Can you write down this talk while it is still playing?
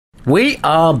We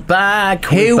are back.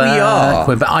 Here we are.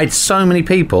 I had so many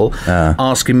people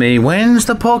asking me, when's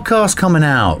the podcast coming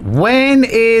out? When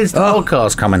is the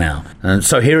podcast coming out? And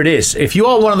so here it is. If you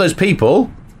are one of those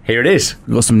people, here it is.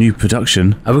 We've got some new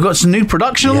production. And we've got some new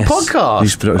production on the podcast. New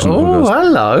production on the podcast.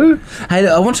 Hello. Hey,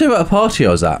 I want to tell you about a party I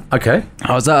was at. Okay.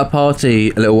 I was at a party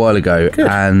a little while ago,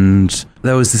 and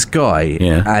there was this guy,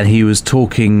 and he was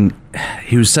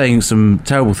saying some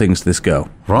terrible things to this girl.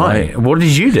 Right. What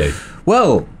did you do?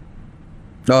 Well...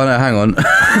 Oh, no, hang on.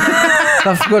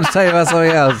 I forgot to tell you about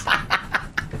something else.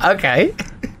 Okay.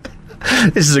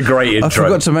 This is a great intro. I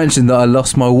forgot to mention that I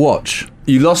lost my watch.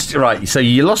 You lost... Right, so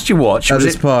you lost your watch. At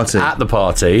this party. At the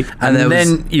party. And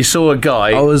then you saw a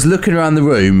guy... I was looking around the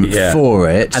room for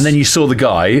it. And then you saw the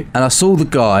guy. And I saw the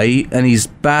guy, and he's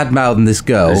bad-mouthing this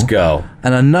girl.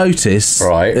 And I noticed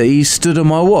that he stood on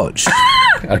my watch.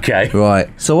 Okay. Right.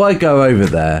 So I go over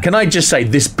there. Can I just say,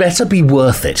 this better be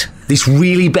worth it. This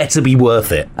really better be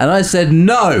worth it. And I said,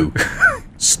 no.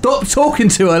 Stop talking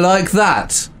to her like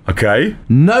that. Okay.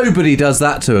 Nobody does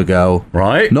that to a girl.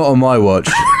 Right. Not on my watch.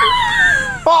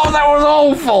 Oh, that was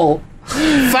awful.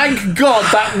 Thank God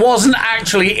that wasn't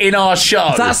actually in our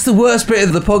show. That's the worst bit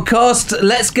of the podcast.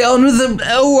 Let's get on with the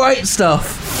alright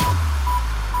stuff.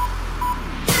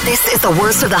 This is the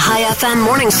worst of the High FM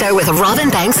morning show with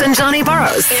Robin Banks and Johnny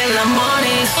Burrows. In the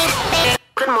morning.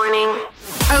 Good morning.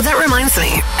 Oh, that reminds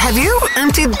me. Have you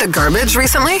emptied the garbage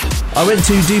recently? I went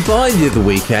to Dubai the other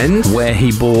weekend. Where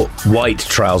he bought white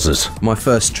trousers. My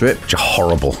first trip. Which are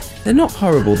horrible. They're not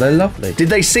horrible, they're lovely. Did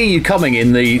they see you coming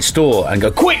in the store and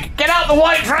go, quick, get out the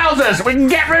white trousers, we can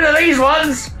get rid of these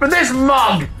ones with this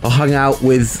mug? I hung out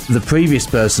with the previous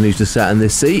person who just sat in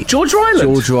this seat. George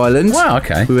Ryland? Wow,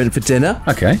 okay. We went for dinner.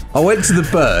 Okay. I went to the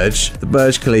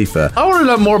Burj Khalifa. I want to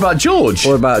learn more about George.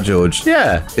 What about George?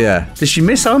 Yeah. Yeah. Does she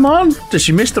miss Oman? Does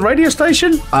she miss the radio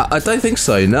station? I don't think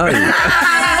so, no.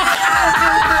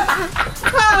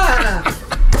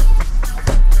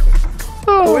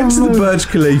 I went to the Burj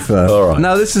Khalifa. All right.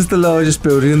 Now, this is the largest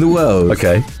building in the world.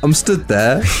 Okay. I'm stood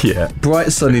there. Yeah.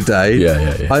 Bright sunny day.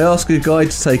 Yeah. I ask a guy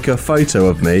to take a photo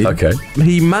of me. Okay.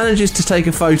 He manages to take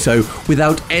a photo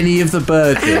without any of the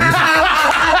birds in.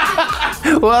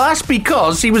 Well, that's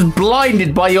because he was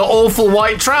blinded by your awful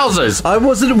white trousers. I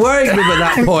wasn't wearing them at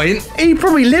that point. He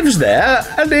probably lives there,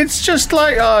 and it's just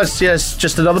like, it's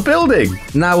just another building.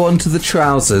 Now on to the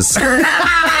trousers.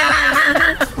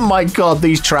 My God,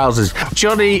 these trousers.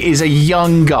 Johnny is a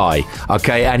young guy,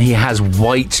 okay, and he has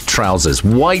white trousers,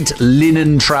 white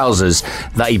linen trousers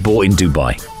that he bought in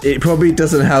Dubai. It probably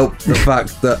doesn't help the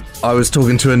fact that I was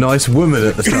talking to a nice woman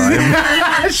at the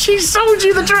time. She sold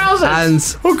you the trousers.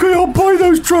 And okay, I'll buy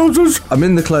those trousers. I'm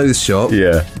in the clothes shop.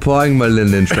 Yeah. Buying my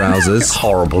linen trousers.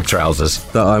 Horrible trousers.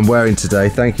 That I'm wearing today.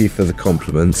 Thank you for the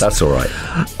compliments. That's all right.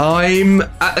 I'm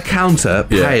at the counter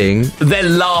paying. They're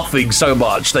laughing so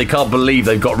much they can't believe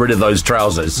they've got rid of those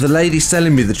trousers. The lady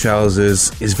selling me the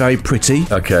trousers is very pretty.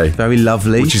 Okay. Very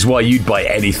lovely. Which is why you'd buy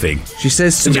anything. She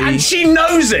says to me... And she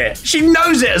knows it. She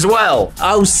knows it as well.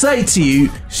 I'll say to you,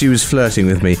 she was flirting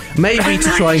with me. Maybe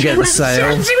to try and get the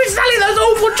sale. She was selling those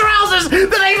awful trousers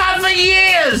that they've had for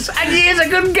years and years I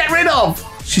couldn't get rid of.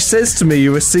 She says to me,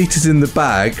 you were seated in the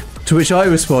bag, to which I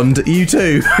respond, you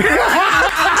too.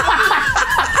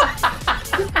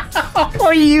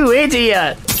 Oh, you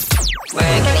idiot.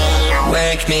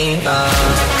 Wake me up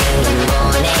in the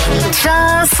morning.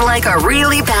 Just like a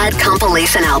really bad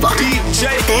compilation album.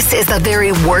 This is the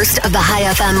very worst of the High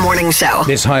FM morning show.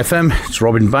 It's High FM. It's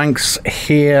Robin Banks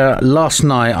here. Last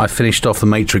night I finished off the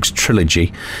Matrix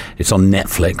trilogy. It's on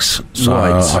Netflix. So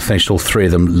I finished all three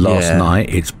of them last night.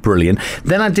 It's brilliant.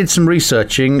 Then I did some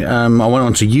researching. I went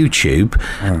onto YouTube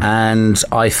and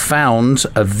I found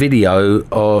a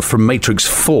video from Matrix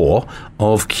 4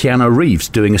 of Keanu Reeves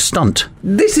doing a stunt.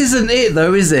 This isn't it,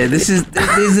 though, is it? This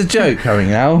is a joke coming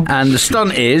now. And the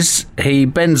stunt is he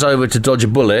bends over to dodge a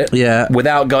bullet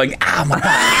without going, ow, my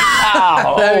back.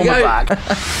 Ow, there we go. My back.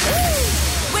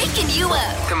 Waking you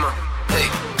up. Come on. Hey.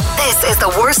 This is the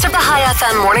worst of the High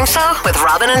FM morning show with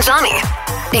Robin and Johnny.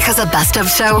 Because a best of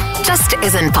show just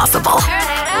isn't possible.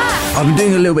 I've been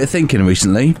doing a little bit of thinking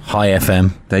recently. High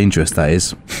FM. Dangerous, that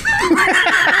is.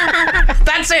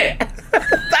 That's it.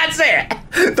 That's it.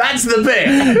 That's the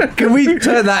bit. Can we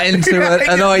turn that into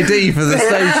an ID for the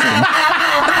station?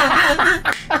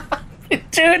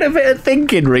 Doing a bit of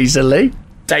thinking recently.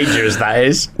 Dangerous, that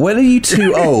is. When are you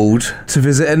too old to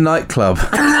visit a nightclub?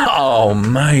 Oh,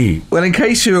 mate. Well, in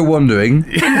case you were wondering...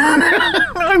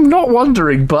 I'm not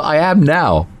wondering, but I am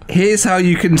now. Here's how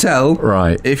you can tell.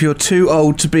 Right. If you're too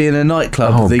old to be in a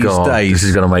nightclub these days. This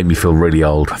is going to make me feel really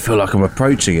old. I feel like I'm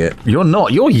approaching it. You're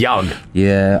not. You're young.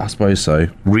 Yeah, I suppose so.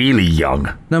 Really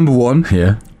young. Number 1.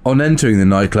 Yeah. On entering the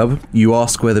nightclub, you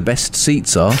ask where the best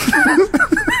seats are.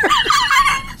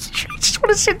 Just want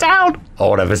to sit down.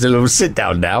 Oh, whatever. It's a little sit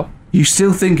down now. You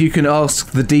still think you can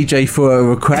ask the DJ for a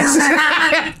request?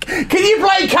 Can you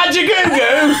play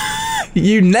Kajagoogoo?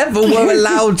 You never were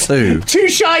allowed to. Too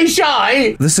shy.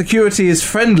 The security is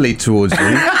friendly towards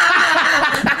you.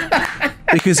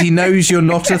 Because he knows you're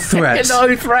not a threat.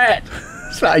 No threat.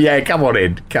 So, yeah, come on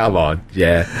in. Come on.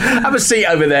 Yeah. Have a seat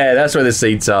over there. That's where the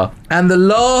seats are. And the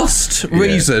last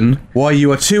reason why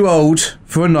you are too old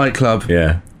for a nightclub.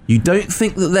 Yeah. You don't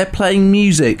think that they're playing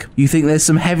music. You think there's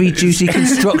some heavy-duty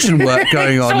construction work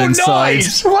going on inside.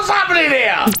 Noise. What's happening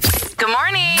here? Good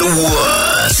morning. The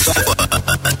worst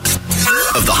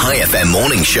of the High FM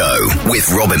morning show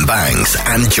with Robin Banks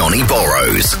and Johnny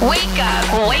Borrows. Wake up.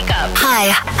 Hi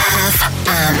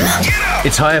FM.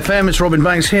 It's High FM. It's Robin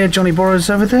Banks here. Johnny Borrows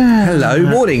over there. Hello.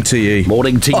 Morning to you.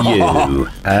 Morning to you.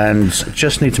 And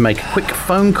just need to make a quick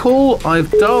phone call. I've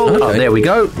dialed. Okay. Oh, there we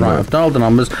go. Right, I've dialed the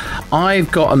numbers.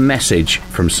 I've got a message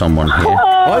from someone here.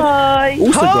 Hi. I've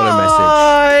also got a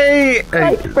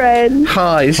Hi, friend.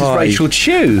 Hi, this is Rachel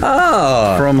Chew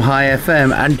from High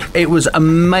FM, and it was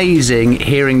amazing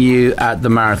hearing you at the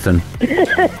marathon.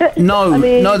 No,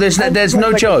 there's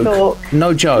no joke.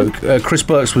 No joke. Chris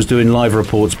Burks was doing live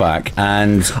reports back,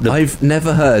 and I've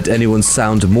never heard anyone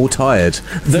sound more tired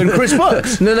than Chris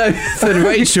Burks. No, than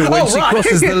Rachel when she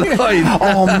crosses the line.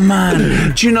 Oh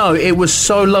man! Do you know, it was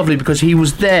so lovely because he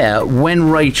was there when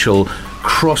Rachel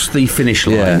crossed the finish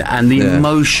line and the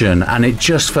emotion, and it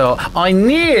just felt. I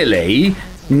nearly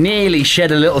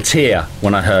shed a little tear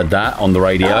when I heard that on the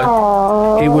radio.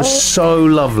 Aww. It was so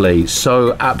lovely,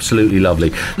 so absolutely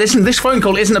lovely. Listen, this phone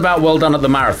call isn't about well done at the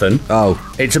marathon. Oh.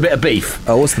 It's a bit of beef.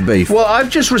 Oh, what's the beef? Well, I've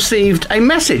just received a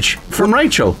message from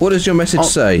Rachel. What does your message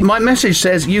say? My message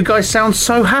says, you guys sound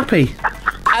so happy.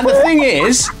 And the thing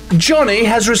is, Johnny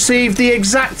has received the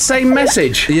exact same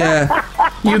message. Yeah.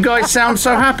 You guys sound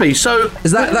so happy. So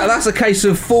is that's a case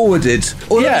of forwarded?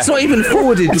 Or it's not even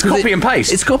forwarded. It's copy and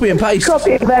paste. It's copy and paste.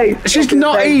 Copy and paste. She's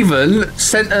not even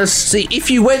sent us. See,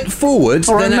 if you went forward,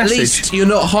 then at least you're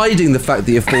not hiding the fact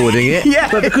that you're forwarding it. Yeah.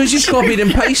 But because you've copied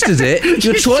and pasted it,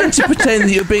 you're trying to pretend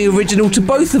that you're being original to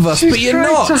both of us, but you're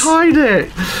not. To hide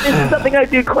it. This is something I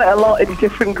do quite a lot in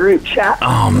different group chats.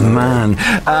 Oh man,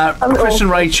 Chris and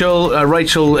Rachel.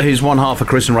 Rachel, who's one half of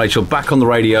Chris and Rachel, back on the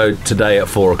radio today at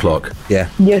 4:00. Yeah.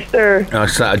 Yes, sir.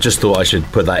 I just thought I should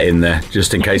put that in there,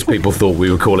 just in case people thought we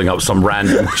were calling up some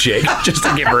random chick just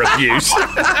to give her abuse.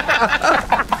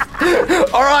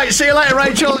 All right, see you later,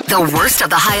 Rachel. The worst of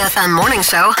the High FM morning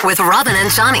show with Robin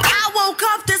and Johnny. I woke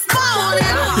up this morning.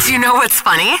 Do you know what's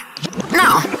funny?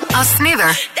 No, us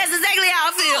neither. That's exactly how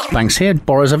I feel. Thanks here,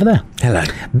 Borrows over there. Hello.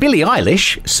 Billie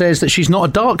Eilish says that she's not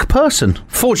a dark person.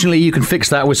 Fortunately, you can fix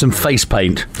that with some face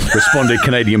paint, responded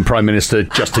Canadian Prime Minister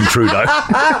Justin Trudeau.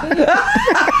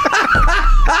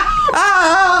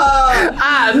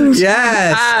 And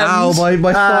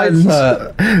my sides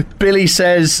hurt. Billie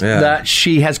says that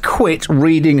she has quit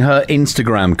reading her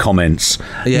Instagram comments.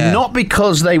 Yeah. Not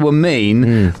because they were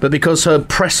mean, but because her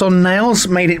press-on nails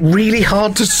made it really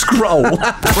hard to scroll.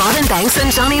 Robin Banks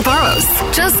and Johnny Burrows.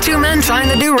 Just two men trying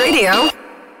to do radio.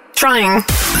 Trying.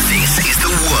 This is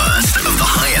the worst of the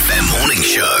High FM morning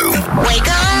show. Wake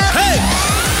up. Hey!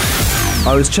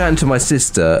 I was chatting to my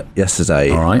sister yesterday,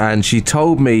 and she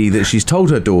told me that she's told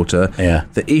her daughter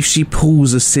that if she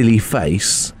pulls a silly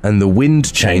face and the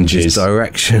wind changes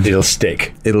direction, it'll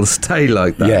stick. It'll stay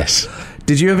like that. Yes.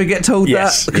 Did you ever get told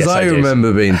that? Because I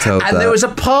remember being told that. And there was a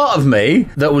part of me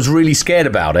that was really scared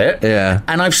about it. Yeah.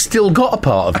 And I've still got a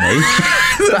part of me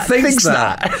that thinks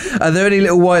that. Are there any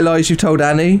little white lies you've told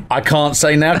Annie? I can't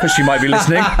say now because she might be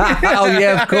listening. Oh,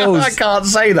 yeah, of course. I can't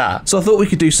say that. So I thought we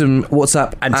could do some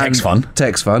WhatsApp and text fun.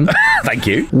 Text fun. Thank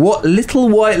you. What little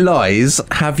white lies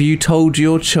have you told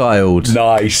your child?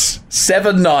 Nice.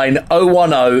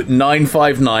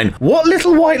 79010 What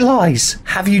little white lies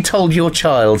have you told your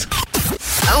child?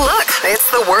 Oh, look,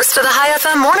 it's the worst of the High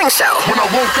FM morning show. When I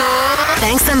woke up.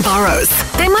 Banks and Burrows.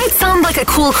 They might sound like a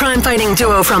cool crime-fighting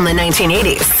duo from the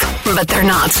 1980s, but they're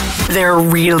not. They're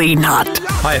really not.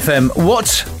 Hi FM,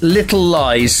 what little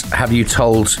lies have you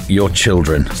told your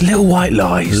children? Little white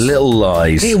lies. Little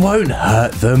lies. It won't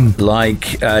hurt them.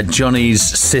 Like Johnny's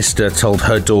sister told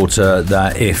her daughter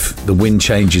that if the wind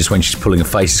changes when she's pulling a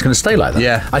face, it's going to stay like that.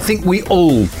 Yeah. I think we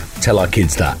all tell our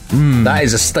kids that. That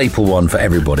is a staple one for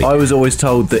everybody. I was always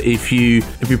told that if you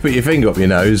put your finger up your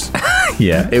nose,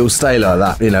 Yeah. it will stay like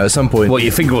that. At some point. Well,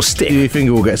 your finger will stick. Your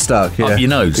finger will get stuck. Up your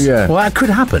nose. Yeah. Well, that could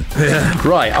happen. Yeah.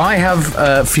 Right, I have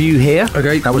a few here.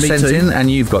 Okay, that was me sent too. in, and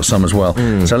you've got some as well.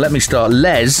 So let me start.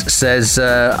 Les says,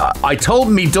 I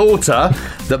told me daughter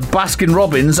that Baskin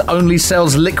Robbins only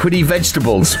sells liquidy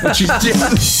vegetables, which is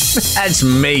just... That's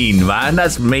mean, man.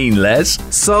 That's mean, Les.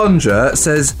 Sandra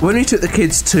says, when we took the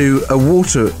kids to a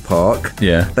water park,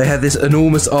 they had this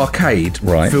enormous arcade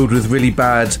filled with really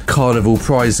bad carnival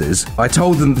prizes. I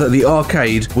told them that the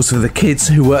arcade was for the kids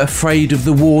who were afraid of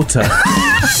the water.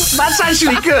 That's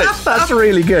actually good. That's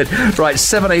really good. Right,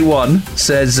 781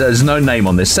 says, there's no name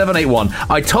on this. 781,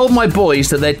 I told my boys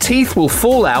that their teeth will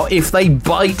fall out if they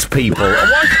bite people.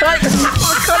 What kind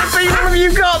of people have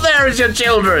you got there as your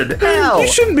children? Hell. You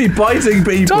shouldn't be biting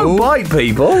people. Don't bite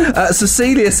people.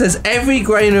 Cecilia says, every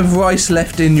grain of rice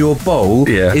left in your bowl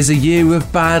is a year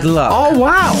of bad luck. Oh,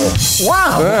 wow.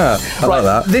 Wow. Yeah, I like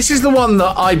that. This is the one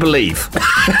that I believe.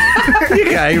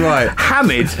 Okay, right.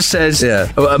 Hamid says,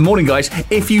 morning, guys.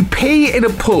 If you pee in a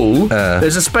pool,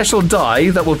 there's a special dye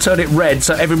that will turn it red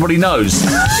so everybody knows.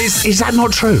 Is that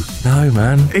not true? No,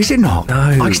 man. Is it not? No.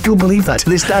 I still believe that to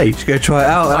this day. You should go try it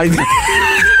out.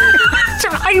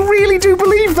 I really do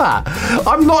believe that.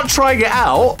 I'm not trying it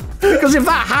out. Because if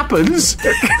that happens...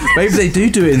 Maybe they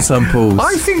do it in some pools.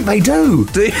 I think they do.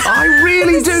 I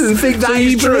really do think that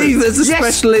is true. So you believe there's a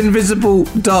special invisible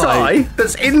dye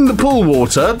that's in the pool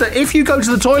water that if you go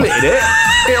to the toilet in it,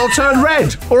 it'll turn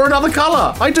red or another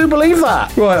colour. I do believe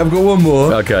that. Right, I've got one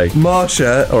more. Okay.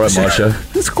 Marsha. All right, Marsha.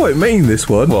 It's quite mean, this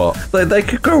one. What? They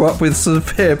could grow up with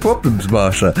severe problems,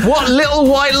 Marsha. What little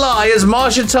white lie has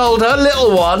Marsha told her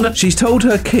little one? She's told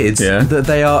her kids that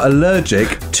they are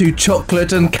allergic to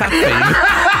chocolate and caffeine.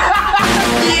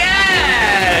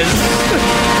 Yes!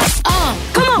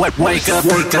 Come on. Wake up.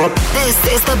 This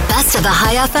is the best of the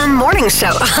High FM morning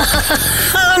show.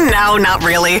 No, not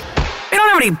really. We don't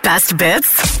have any best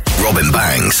bits. Robin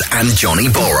Banks and Johnny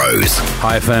Borrows.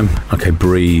 High FM. Okay,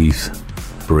 breathe.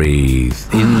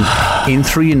 In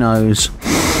through your nose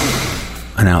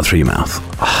and out through your mouth.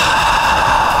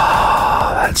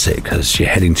 That's it, because you're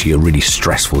heading to your really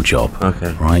stressful job.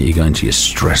 Okay. Right? You're going to your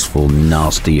stressful,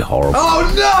 nasty, horrible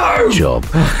job.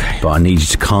 Okay. But I need you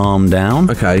to calm down.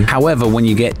 Okay. However, when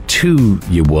you get to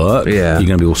your work, you're going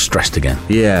to be all stressed again.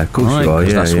 Yeah, of course you are.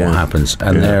 Yeah, that's what happens.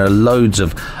 And there are loads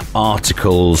of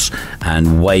articles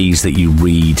and ways that you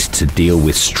read to deal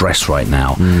with stress right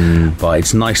now. But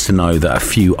it's nice to know that a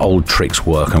few old tricks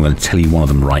work. I'm going to tell you one of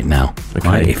them right now. Okay.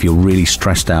 Right? If you're really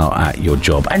stressed out at your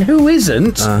job, and who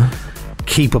isn't,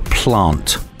 keep a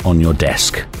plant on your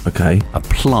desk. Okay. A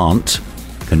plant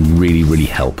can really, really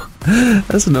help.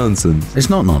 That's nonsense. It's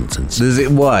not nonsense. Does it?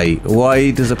 Why?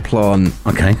 Why does a plant...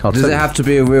 Okay, Does it have to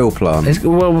be a real plant?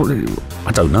 Well,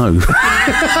 I don't know.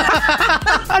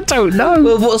 I don't know.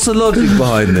 Well, what's the logic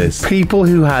behind this? People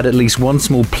who had at least one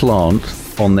small plant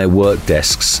on their work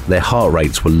desks, their heart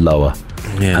rates were lower.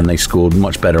 Yeah. And they scored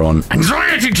much better on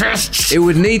anxiety tests. It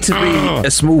would need to be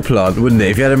a small plant, wouldn't it?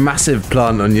 If you had a massive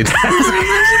plant on your desk,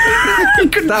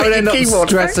 that would end up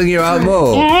stressing you out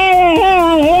more.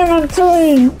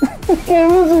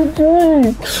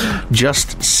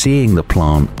 Just seeing the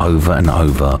plant over and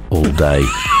over all day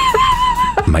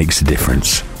makes a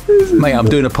difference. Mate, I'm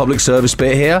doing a public service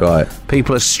bit here. Right.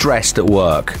 People are stressed at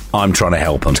work. I'm trying to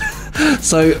help them.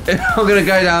 So I'm going to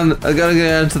go down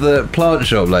to the plant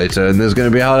shop later, and there's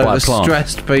going to be a whole lot of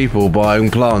stressed people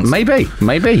buying plants. Maybe.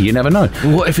 You never know.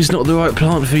 What if it's not the right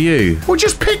plant for you? Well,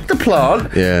 just pick the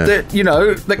plant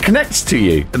that connects to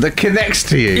you. That connects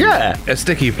to you? Yeah. A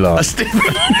sticky plant.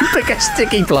 Pick a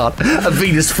sticky plant. A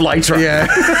Venus flytrap. Yeah.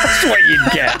 That's what you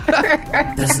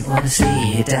get. Doesn't want to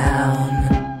see you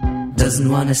down. Doesn't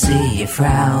want to see you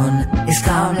frown. It's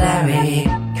Calm Larry.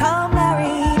 Calm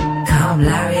Larry. Calm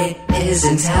Larry is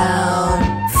in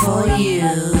town for you.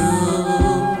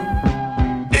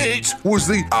 It was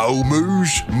the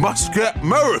Almouge Muscat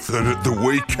Marathon at the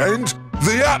weekend.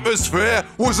 The atmosphere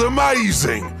was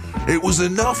amazing. It was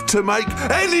enough to make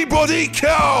anybody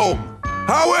calm.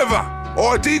 However,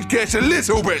 I did get a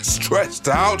little bit stressed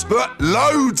out that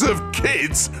loads of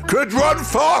kids could run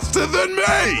faster than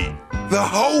me. The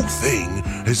whole thing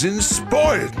has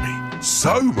inspired me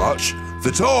so much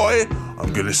that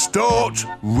I'm going to start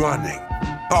running.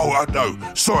 Oh, no,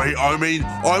 sorry, I mean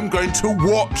I'm going to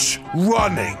watch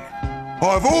running.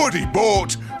 I've already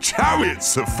bought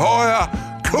Chariots of Fire,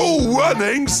 Cool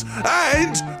Runnings,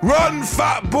 and Run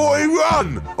Fat Boy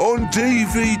Run on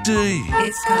DVD.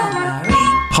 It's Calm Larry.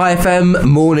 Hi FM,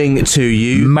 morning to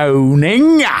you.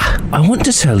 Moaning. I want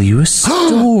to tell you a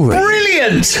story.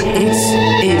 Brilliant!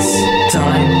 It's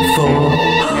time for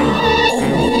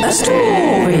a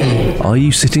story. I Are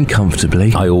you sitting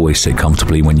comfortably? I always sit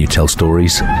comfortably when you tell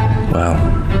stories. Well,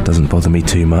 doesn't bother me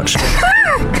too much.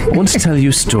 I want to tell you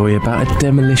a story about a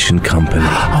demolition company.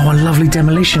 Oh, a lovely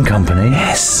demolition company.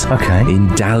 Yes. Okay. In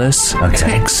Dallas,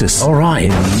 Texas. All right.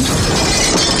 In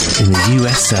the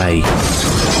USA.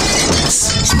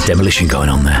 Yes. Some demolition going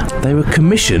on there. They were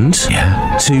commissioned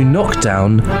to knock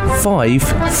down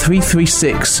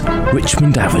 5336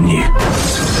 Richmond Avenue.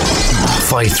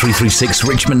 5336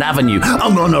 Richmond Avenue.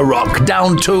 I'm gonna rock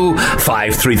down to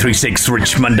 5336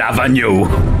 Richmond Avenue.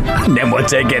 And then we'll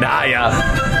take it higher.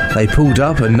 They pulled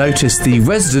up and noticed the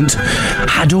resident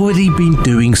had already been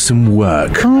doing some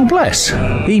work. Oh, bless.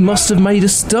 He must have made a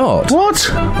start.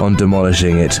 What? On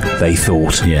demolishing it, they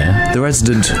thought. Yeah. The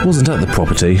resident wasn't at the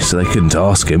property, so they couldn't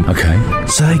ask him. Okay.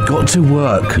 So they got to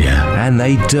work. Yeah. And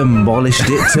they demolished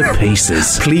it to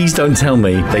pieces. Please don't tell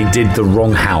me they did the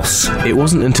wrong house. It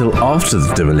wasn't until after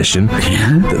the demolition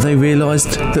that they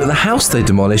realised that the house they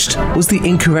demolished was the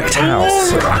incorrect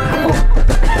house.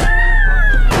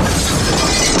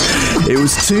 It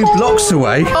was 2 blocks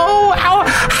away. Oh, how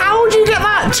would you get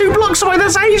that? 2 blocks away?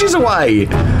 That's ages away.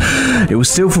 It was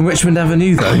still from Richmond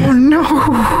Avenue, though. Oh, no.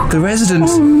 The resident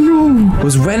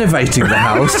was renovating the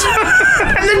house.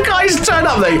 And the guys turned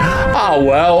up, oh,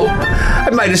 well, I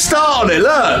made a start on it,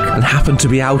 look. And happened to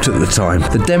be out at the time.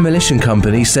 The demolition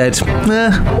company said,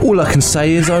 all I can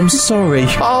say is I'm sorry.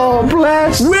 Oh,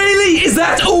 bless. Really? Is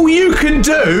that all you can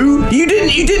do? You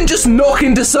didn't just knock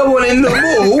into someone in the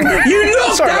wall. You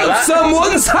knocked down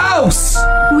someone's house.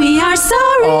 We are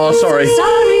sorry. Oh, sorry.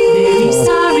 Sorry, very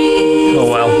sorry. Oh,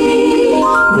 well.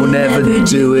 We'll never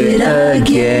do it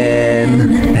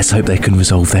again. Let's hope they can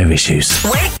resolve their issues.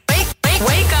 Wake up.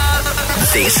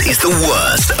 This is the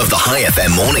worst of the High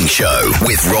FM morning show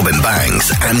with Robin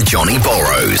Banks and Johnny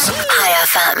Borrows. High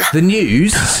FM. The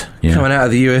news coming out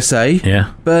of the USA.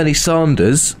 Yeah. Bernie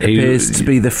Sanders appears to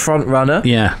be the front runner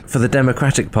for the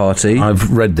Democratic Party.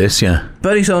 I've read this, yeah.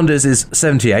 Bernie Sanders is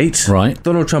 78. Right.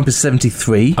 Donald Trump is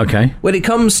 73. Okay. When it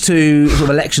comes to sort of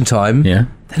election time, they're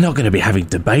not going to be having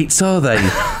debates, are they?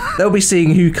 They'll be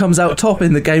seeing who comes out top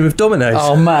in the game of dominoes.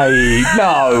 Oh, mate,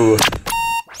 no.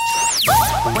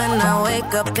 When I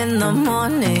wake up in the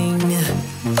morning. Do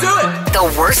it! The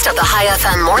worst of the High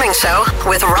FM morning show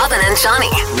with Robin and Johnny.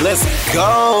 Let's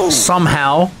go.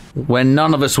 Somehow, when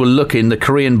none of us were looking, the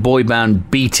Korean boy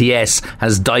band BTS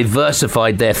has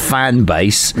diversified their fan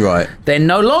base. Right. They're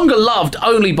no longer loved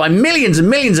only by millions and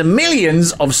millions and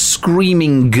millions of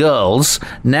screaming girls.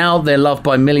 Now they're loved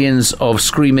by millions of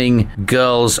screaming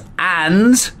girls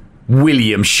and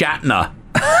William Shatner.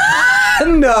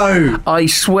 No! I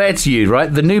swear to you,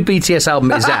 right? The new BTS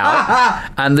album is out,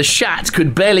 and the Shat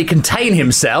could barely contain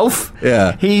himself.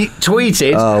 Yeah. He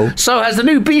tweeted, so has the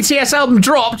new BTS album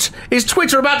dropped? Is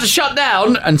Twitter about to shut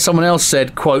down? And someone else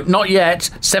said, quote, not yet.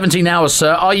 17 hours,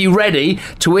 sir. Are you ready?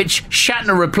 To which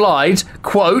Shatner replied,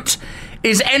 quote,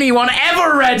 is anyone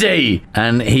ever ready?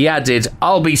 And he added,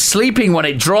 I'll be sleeping when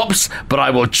it drops, but I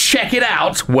will check it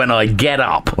out when I get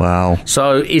up. Wow.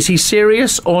 So is he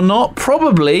serious or not?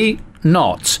 Probably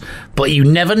not. But you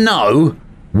never know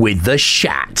with the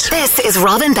Shat. This is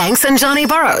Robin Banks and Johnny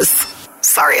Burrows.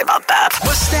 Sorry about that.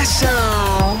 What's that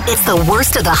sound? It's the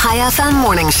worst of the High FM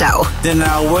morning show. Then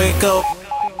I wake up.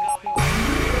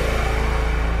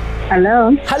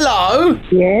 Hello? Hello?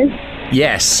 Yes?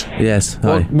 Yes. Yes.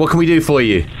 Hi. What can we do for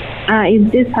you?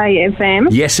 Is this High FM?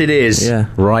 Yes, it is. Yeah.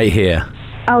 Right here.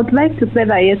 I would like to play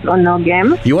the yes or no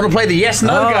game. You want to play the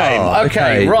yes-no game?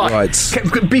 Okay, right.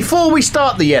 Before we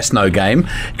start the yes-no game,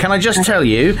 can I just tell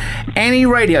you, any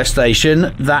radio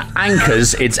station that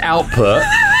anchors its output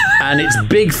and its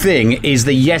big thing is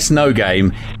the yes-no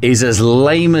game is as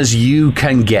lame as you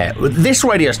can get. This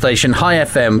radio station, High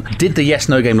FM, did the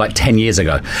yes-no game like 10 years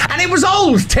ago. And it was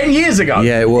old 10 years ago.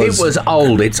 Yeah, it was. It was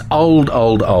old. It's old.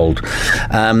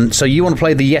 So you want to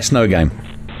play the yes-no game?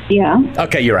 Yeah.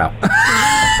 Okay, you're out.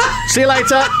 See you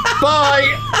later. Bye.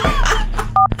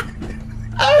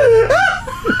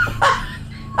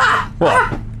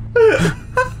 What?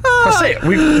 That's it.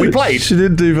 We played. She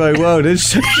didn't do very well, did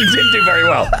she? She didn't do very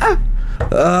well.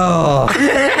 Oh.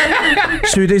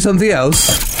 Should we do something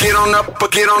else? Get on up,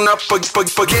 forget.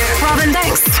 Robin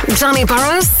Banks, Johnny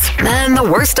Burrows, and the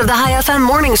worst of the High FM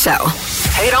morning show.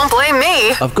 Hey, don't blame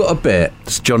me. I've got a bit.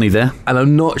 Is Johnny there? And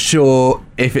I'm not sure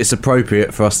if it's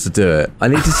appropriate for us to do it. I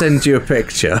need to send you a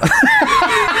picture.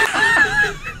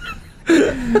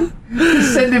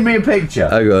 Sending me a picture.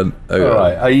 Hang on. All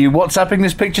right. Are you WhatsApping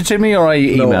this picture to me, or are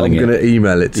you emailing it? I'm going to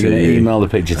email it to you. You're going to email the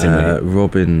picture to me?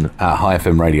 Robin at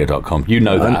highfmradio.com. You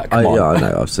know that. Come on. Yeah, I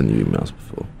know. I've sent you emails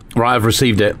before. Right, I've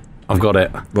received it. I've got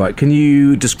it. Right, can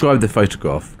you describe the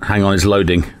photograph? Hang on, it's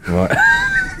loading. Right.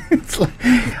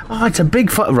 It's a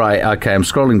big right, okay, I'm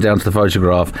scrolling down to the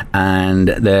photograph, and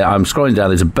I'm scrolling down,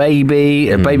 there's a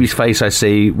baby's face I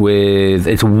see with,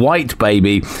 it's a white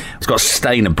baby, it's got a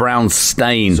stain, a brown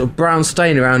stain. Sort of brown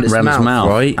stain around its mouth,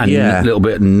 right? And a little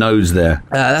bit of nose there.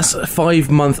 That's a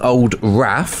 5-month-old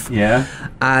Raf. Yeah.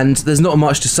 And there's not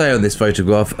much to say on this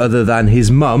photograph other than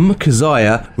his mum,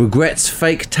 Keziah, regrets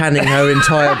fake tanning her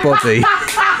entire body.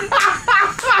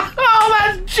 Oh,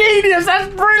 that's genius,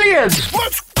 that's brilliant!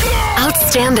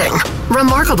 Outstanding,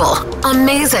 remarkable,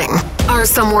 amazing are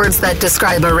some words that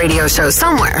describe a radio show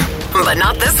somewhere, but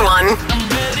not this one.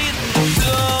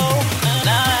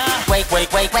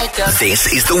 Wake up.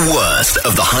 This is the worst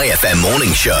of the High FM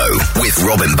morning show with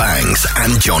Robin Banks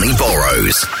and Johnny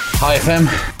Borrows. High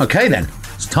FM. Okay then.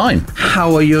 It's time.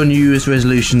 How are your New Year's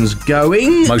resolutions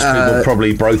going? Most people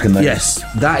probably broken them. Yes,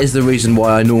 that is the reason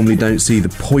why I normally don't see the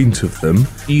point of them.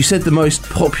 You said the most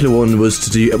popular one was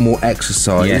to do more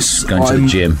exercise. Yes, going to the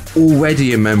gym.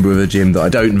 Already a member of a gym that I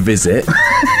don't visit,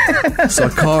 so I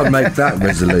can't make that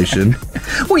resolution.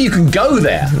 Well, you can go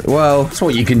there. Well, that's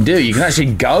what you can do. You can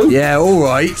actually go. Yeah, all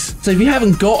right. So if you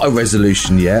haven't got a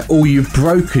resolution yet, or you've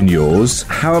broken yours,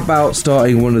 how about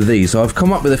starting one of these? So I've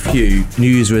come up with a few New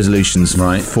Year's resolutions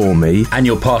for me. And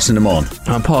you're passing them on?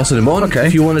 I'm passing them on. Okay.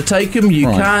 If you want to take them, you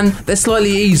can. They're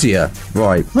slightly easier.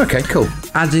 Right. Okay, cool.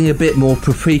 Adding a bit more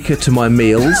paprika to my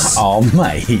meals. Oh,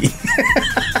 mate.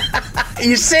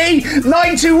 You see?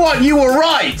 921, you were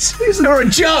right. You're a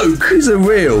joke. These are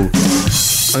real.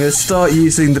 I'm going to start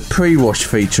using the pre-wash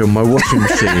feature on my washing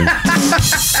machine.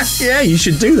 Yeah, you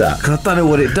should do that. Because I don't know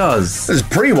what it does. It's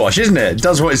pre-wash, isn't it? It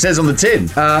does what it says on the tin.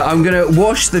 I'm going to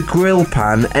wash the grill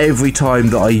pan every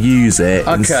time that I use it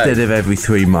instead of every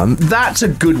 3 months. That's a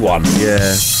good one.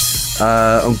 Yeah.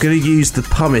 I'm going to use the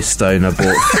pumice stone I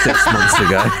bought 6 months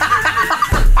ago.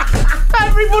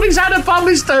 Everybody's had a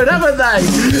pumice stone, haven't they?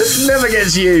 It never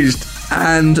gets used.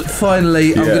 And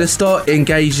finally, I'm going to start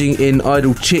engaging in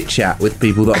idle chit-chat with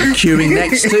people that I'm queuing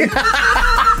next to.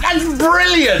 That's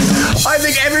brilliant! I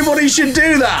think everybody should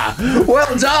do that.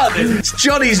 Well done. It's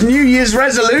Johnny's New Year's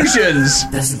resolutions.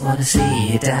 Doesn't want to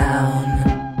see you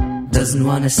down. Doesn't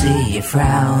want to see you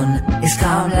frown. It's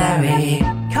Calm Larry.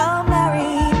 Calm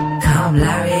Larry. Calm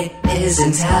Larry is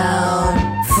in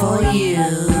town for you.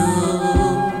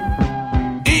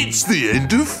 It's the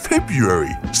end of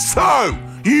February, so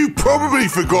you've probably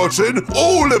forgotten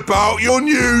all about your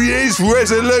New Year's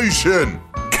resolution.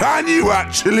 Can you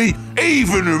actually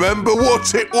even remember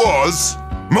what it was?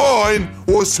 Mine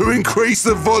was to increase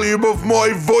the volume of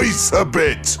my voice a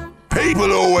bit.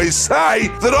 People always say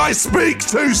that I speak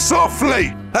too softly,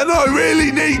 and I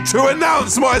really need to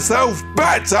announce myself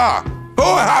better.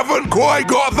 I haven't quite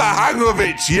got the hang of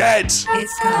it yet.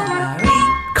 It's Calm Larry.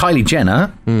 Kylie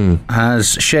Jenner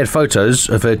has shared photos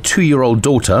of her 2-year-old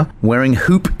daughter wearing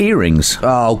hoop earrings.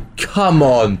 Oh, come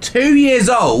on. 2 years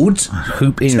old?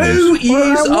 Hoop earrings. 2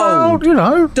 years well, old? You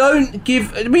know. Don't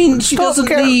give... I mean, she doesn't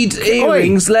need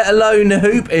earrings, let alone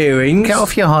hoop earrings. Get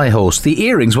off your high horse. The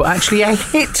earrings were actually a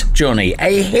hit, Johnny.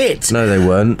 A hit. No, they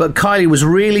weren't. But Kylie was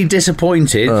really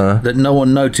disappointed that no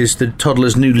one noticed the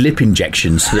toddler's new lip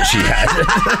injections that she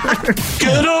had.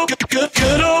 Get up,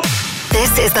 get up.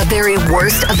 This is the very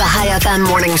worst of the High FM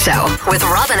morning show with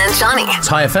Robin and Johnny. It's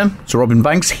High FM. It's Robin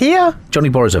Banks here. Johnny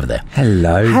Borrows over there.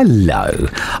 Hello. Hello.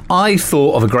 I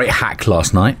thought of a great hack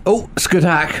last night. Oh, it's a good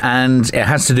hack. And it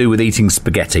has to do with eating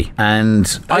spaghetti. And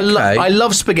I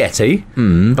love spaghetti,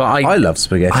 but I love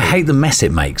spaghetti. I hate the mess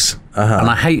it makes. And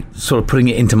I hate sort of putting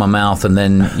it into my mouth and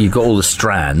then you've got all the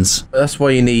strands. That's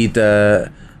why you need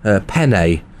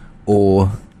penne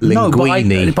or...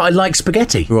 linguine. No, but I like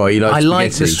spaghetti. Right, you like spaghetti. I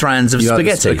like the strands of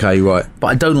spaghetti. Okay, right. But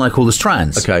I don't like all the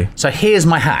strands. Okay. So here's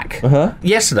my hack.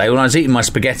 Yesterday, when I was eating my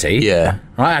spaghetti, right,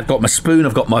 I've got my spoon,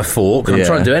 I've got my fork, and I'm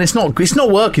trying to do it, and it's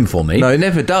not working for me. No, it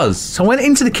never does. So I went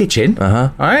into the kitchen,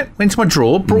 all right, went into my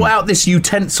drawer, brought out this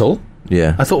utensil.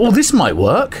 Yeah. I thought, this might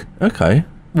work. Okay.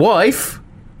 Wife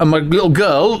and my little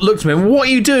girl looked at me and what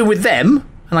are you doing with them?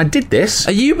 And I did this.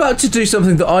 Are you about to do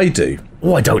something that I do?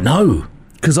 Oh, I don't know.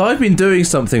 Because I've been doing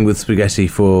something with spaghetti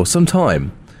for some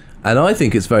time, and I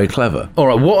think it's very clever. All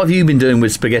right, what have you been doing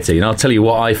with spaghetti? And I'll tell you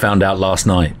what I found out last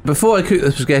night. Before I cook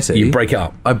the spaghetti... You break it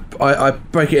up. I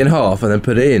break it in half and then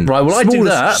put it in. Right, well, I do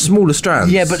that. Smaller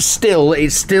strands. Yeah, but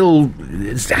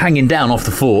it's hanging down off the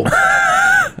fork.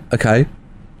 Okay.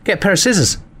 Get a pair of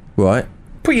scissors. Right.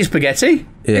 Put your spaghetti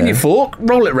in your fork,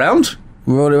 roll it round.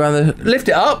 Roll it around the... Lift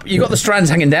it up, you got the strands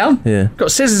hanging down. Yeah.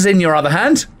 Got scissors in your other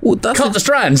hand. Well, cut the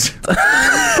strands.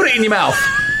 Put it in your mouth.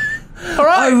 All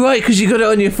right? Oh, right, because you got it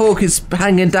on your fork, it's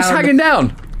hanging down. It's hanging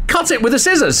down. Cut cut it with the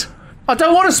scissors. I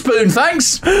don't want a spoon,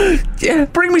 thanks. Yeah.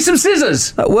 Bring me some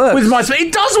scissors. That works. With my spoon.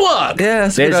 It does work. Yeah,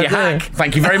 that's a There's good your idea. hack.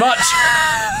 Thank you very much.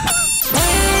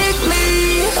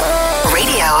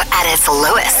 Radio at its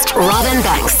lowest. Robin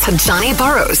Banks, Johnny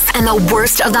Burrows, and the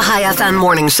worst of the High FM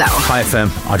morning show. Hi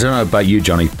FM. I don't know about you,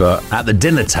 Johnny, but at the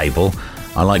dinner table,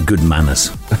 I like good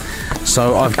manners.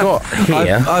 So I've got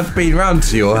here... I've been round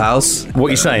to your house. What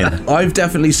are you saying? I've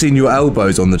definitely seen your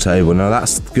elbows on the table. Now,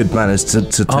 that's good manners to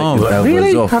take your elbows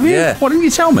really? off. Have you? Yeah. Why didn't you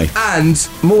tell me? And,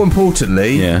 more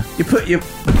importantly, you put your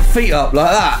feet up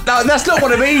like that. No, that's not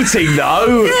what I'm eating,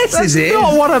 though. Yes, that's is it?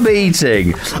 not what I'm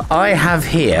eating. I have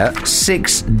here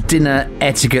 6 dinner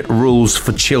etiquette rules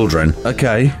for children.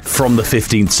 Okay. From the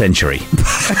 15th century.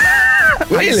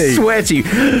 Really? I swear to you,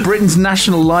 Britain's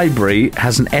National Library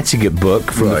has an etiquette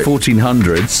book from the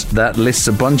 1400s that lists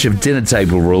a bunch of dinner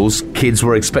table rules kids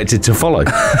were expected to follow.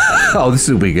 Oh, this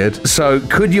will be good. So,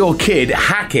 could your kid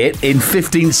hack it in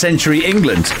 15th century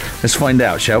England? Let's find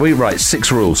out, shall we? Right,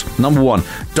 6 rules. Number 1,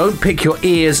 don't pick your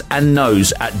ears and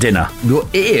nose at dinner. Your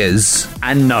ears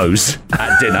and nose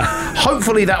at dinner.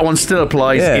 Hopefully that one still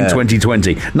applies in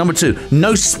 2020. Number 2,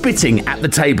 no spitting at the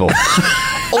table.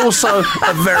 Also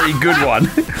a very good one.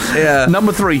 Yeah.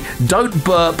 Number 3, don't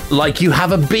burp like you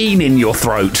have a bean in your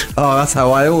throat. Oh, that's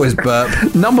how I always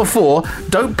burp. Number 4,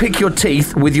 don't pick your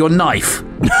teeth with your knife.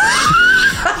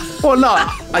 Or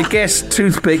not. I guess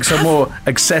toothpicks are more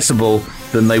accessible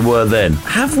than they were then.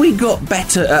 Have we got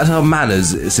better at our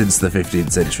manners since the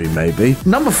 15th century, maybe?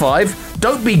 Number 5,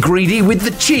 don't be greedy with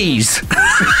the cheese.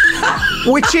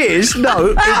 Which is,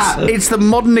 it's the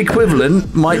modern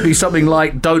equivalent, might be something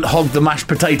like, don't hog the mashed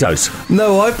potatoes.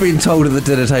 No, I've been told at the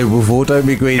dinner table before, don't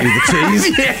be greedy with the cheese.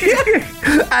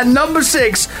 Yeah. And number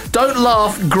 6, don't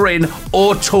laugh, grin,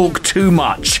 or talk too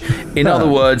much. In other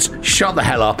words, shut the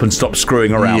hell up and stop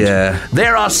screwing around. Yeah.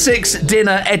 There are 6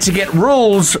 dinner etiquette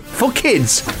rules for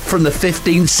kids from the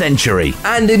 15th century.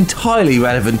 And entirely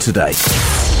relevant today.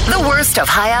 The worst of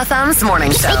High FM's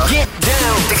morning show. Get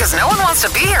down. Because no one wants to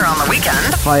be here on the weekend.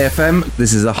 Hi FM,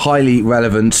 this is a highly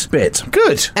relevant bit.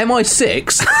 Good.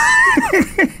 MI6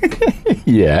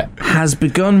 yeah. has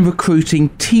begun recruiting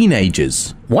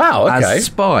teenagers. Wow, okay. As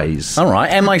spies. All right,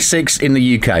 MI6 in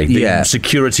the UK, the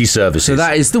security services. So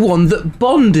that is the one that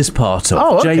Bond is part of.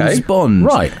 Oh, okay. James Bond.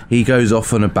 Right. He goes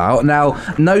off and about. Now,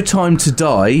 No Time to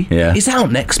Die is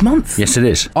out next month. Yes, it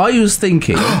is. I was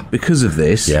thinking, because of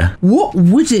this, Yeah. what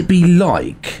would it be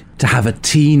like to have a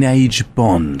teenage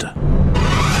Bond?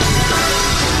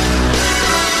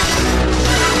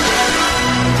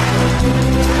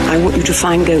 I want you to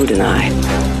find GoldenEye.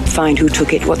 Find who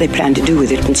took it, what they plan to do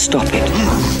with it, and stop it.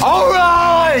 All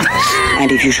right! And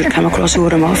if you should come across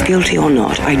Ourumov, guilty or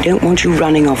not, I don't want you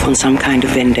running off on some kind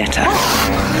of vendetta.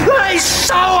 That is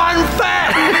so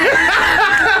unfair!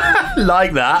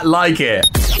 Like that, like it.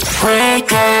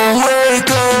 Wake up, wake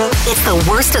up. It's the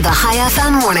worst of the High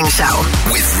FM morning show.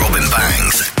 With Robin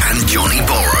Banks and Johnny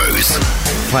Borrows.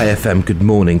 Hi FM, good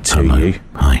morning to you.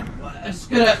 Hi.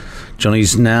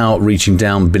 Johnny's now reaching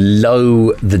down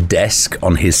below the desk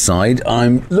on his side.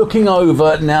 I'm looking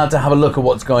over now to have a look at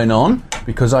what's going on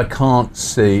because I can't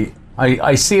see.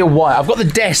 I see a wire. I've got the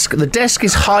desk. The desk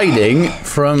is hiding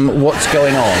from what's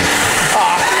going on.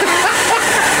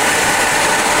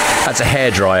 That's a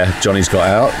hairdryer Johnny's got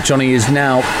out. Johnny is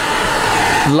now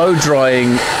blow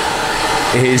drying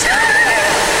his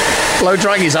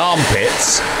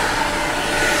armpits,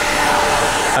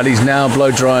 and he's now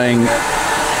blow drying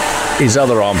his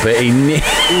other armpit.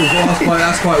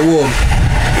 That's quite warm.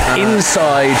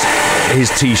 Inside his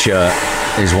t-shirt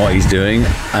is what he's doing,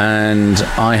 and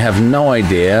I have no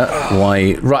idea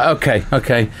why. Right, okay.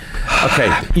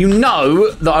 You know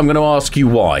that I'm going to ask you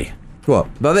why. What?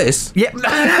 About this? Yeah.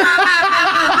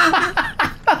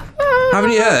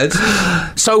 Haven't you heard?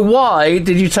 So why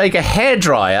did you take a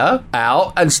hairdryer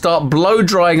out and start blow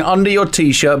drying under your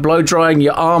t-shirt, blow drying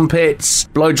your armpits,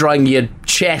 blow drying your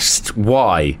chest?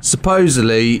 Why?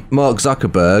 Supposedly, Mark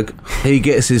Zuckerberg, he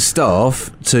gets his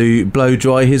staff to blow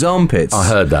dry his armpits. I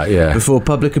heard that, yeah. Before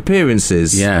public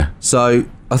appearances. Yeah. So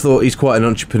I thought he's quite an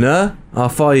entrepreneur.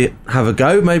 If I have a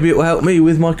go, maybe it will help me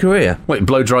with my career. Wait,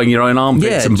 blow drying your own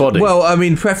armpits and body? Well, I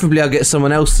mean, preferably I'll get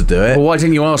someone else to do it. Well, why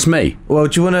didn't you ask me? Well,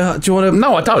 do you want to?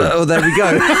 No, I don't. Oh, there we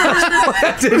go.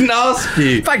 I didn't ask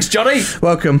you. Thanks, Johnny.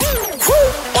 Welcome.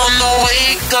 I'ma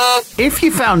wake up. If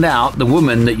you found out the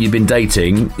woman that you've been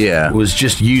dating was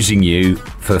just using you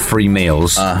for free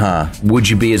meals, would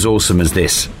you be as awesome as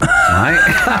this? Right?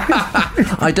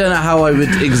 I don't know how I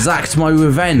would exact my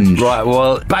revenge. Right,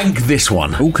 well, bank this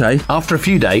one. Okay. After a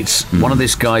few dates, one of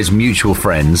this guy's mutual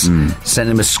friends sent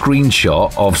him a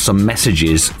screenshot of some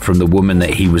messages from the woman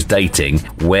that he was dating,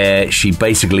 where she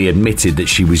basically admitted that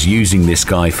she was using this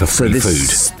guy for free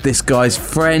food. This guy's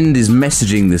friend is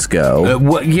messaging this girl.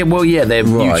 They're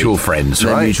mutual friends,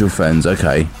 right? They're mutual friends,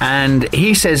 okay. And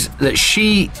he says that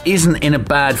she isn't in a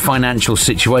bad financial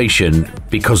situation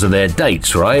because of their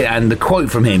dates, right? And the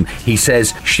quote from him, he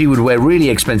says she would wear really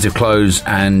expensive clothes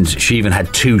and she even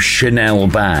had 2 Chanel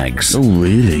bags. Oh,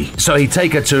 really? So he'd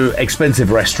take her to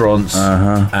expensive restaurants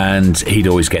and he'd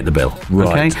always get the bill.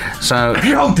 Right. Okay? So,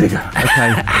 gold digger.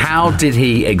 Okay. How did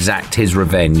he exact his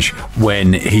revenge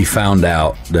when he found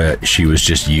out that she was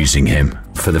just using him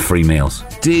for the free meals?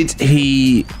 Did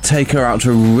he take her out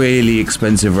to a really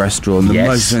expensive restaurant, the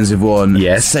most expensive one,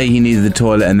 say he needed the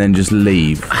toilet and then just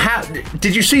leave?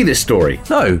 Did you see this story?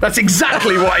 No. That's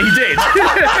exactly what he did.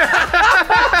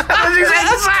 That's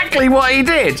exactly what he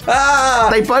did.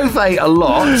 They both ate a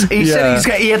lot. He said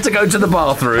he had to go to the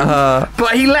bathroom,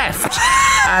 but he left.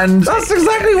 And that's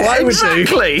exactly what I would do.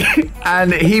 Exactly.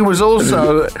 And he was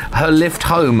also her lift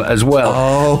home as well.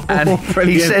 Oh, and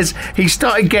brilliant. he says he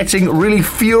started getting really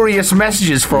furious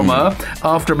messages from her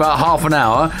after about half an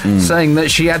hour saying that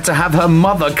she had to have her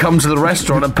mother come to the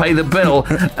restaurant and pay the bill,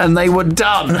 and they were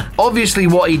done. Obviously,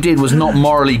 what he did was not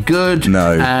morally good.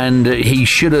 No. And he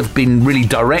should have been really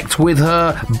direct with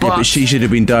her. But she should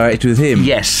have been direct with him.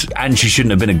 Yes, and she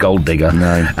shouldn't have been a gold digger.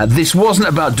 No. This wasn't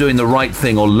about doing the right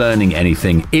thing or learning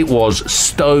anything. It was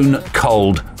stone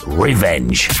cold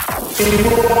revenge.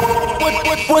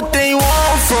 What they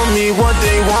want from me, what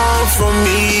they want from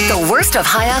me. The worst of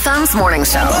High FM's morning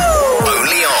show.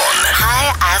 Only on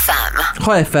High FM.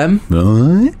 Hi FM.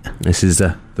 Right. This is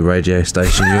the radio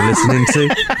station you're listening to.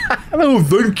 Hello,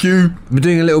 thank you. I've been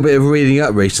doing a little bit of reading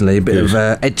up recently, a bit of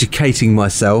educating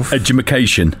myself.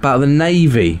 Education. About the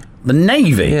Navy. The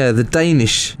Navy? Yeah, the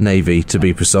Danish Navy, to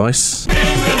be precise.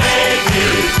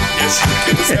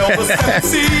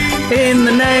 In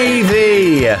the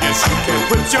Navy.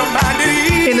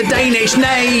 In the Danish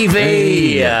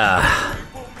Navy.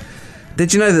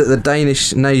 Did you know that the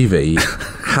Danish Navy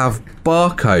have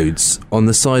barcodes on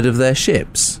the side of their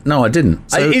ships? No, I didn't.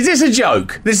 Is this a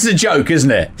joke? This is a joke, isn't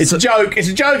it? It's a joke. It's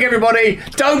a joke, everybody.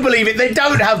 Don't believe it. They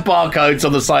don't have barcodes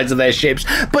on the sides of their ships.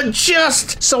 But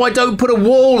just so I don't put a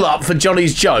wall up for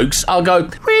Johnny's jokes, I'll go,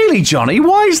 really, Johnny?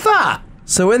 Why is that?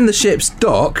 So when the ships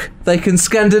dock, they can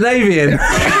Scandinavian. In the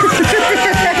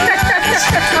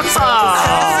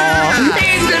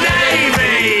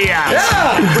Navy!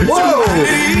 Yeah! Whoa!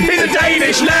 In the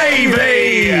Danish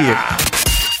Navy!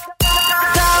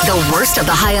 The worst of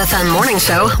the High FM morning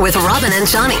show with Robin and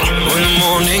Johnny. When the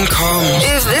morning comes.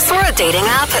 If this were a dating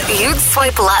app, you'd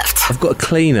swipe left. I've got a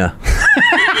cleaner.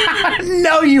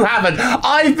 No, you haven't.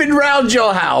 I've been round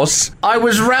your house. I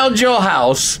was round your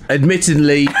house.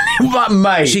 Admittedly. But,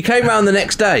 mate. She came round the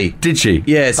next day. Did she?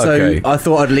 Yeah, so okay. I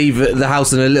thought I'd leave the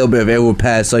house in a little bit of ill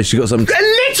repair, so she got some... A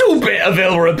little bit of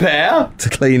ill repair? To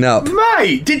clean up.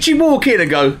 Mate, did she walk in and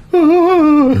go...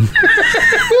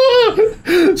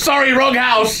 Sorry, wrong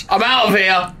house. I'm out of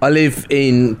here. I live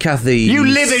in Kathy's... You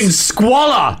live in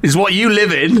squalor, is what you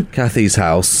live in. Kathy's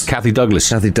house. Kathy Douglas.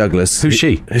 Kathy Douglas. Who's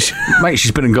she? Mate,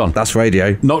 she's been and gone. That's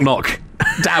radio. Knock, knock.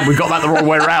 Damn, we got that the wrong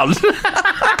way round.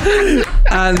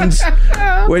 And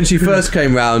when she first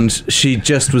came round, she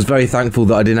just was very thankful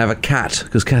that I didn't have a cat,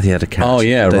 because Kathy had a cat. Oh,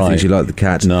 yeah, I don't think she liked the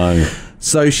cat. No.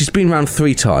 So she's been round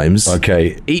 3 times.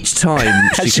 Okay. Each time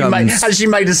has she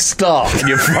made a start in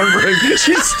your front room?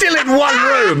 She's still in one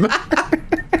room.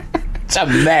 It's a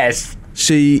mess.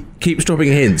 She keeps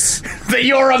dropping hints. That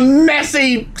you're a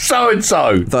messy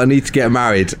so-and-so. That I need to get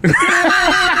married.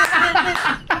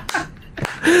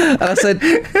 And I said...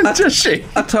 Does she?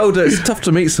 I told her it's tough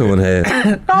to meet someone here.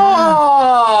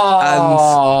 Oh.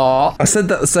 And I said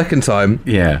that the second time.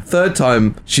 Yeah. Third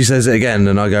time, she says it again,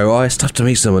 and I go, oh, it's tough to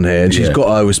meet someone here. And she's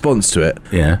got a response to it.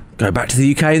 Yeah. Go back to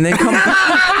the UK and then come back.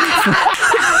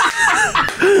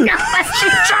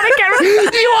 She's trying to get her.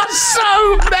 You are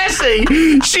so messy.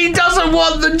 She doesn't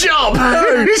want the job.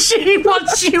 No. She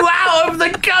wants you out of the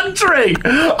country.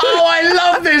 Oh, I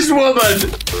love this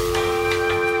woman.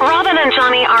 Robin and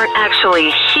Johnny aren't actually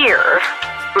here,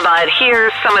 but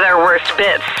here's some of their worst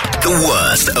bits. The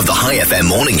worst of the High FM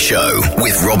morning show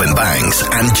with Robin Banks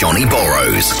and Johnny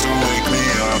Borrows.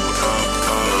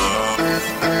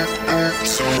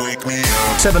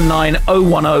 079 010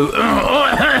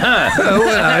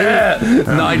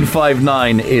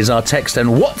 959 is our text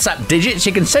and WhatsApp digits.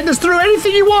 You can send us through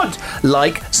anything you want,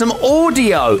 like some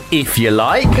audio, if you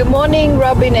like. Good morning,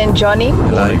 Robin and Johnny.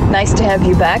 Hello. Nice to have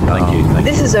you back. Thank you.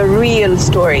 This is a real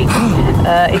story.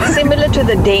 It's similar to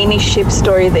the Danish ship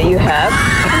story that you have.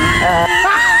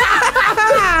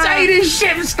 Danish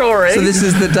ship story. So this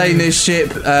is the Danish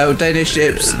ship. Danish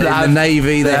ships in the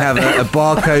Navy. They have a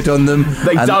barcode on them.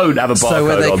 They don't have a barcode. So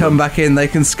when they come back in, they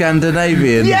can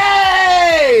Scandinavian.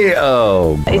 Yay!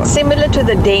 Oh. It's similar to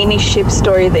the Danish ship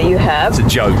story that you have. It's a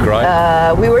joke,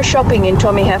 right? We were shopping in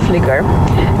Tommy Hilfiger,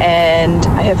 and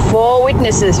I have 4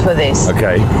 witnesses for this.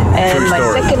 Okay. And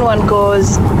my second one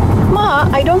goes, Ma,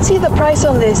 I don't see the price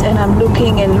on this. And I'm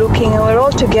looking, and we're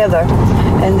all together.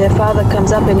 And their father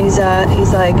comes up and he's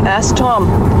like, ask Tom.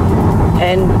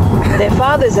 And their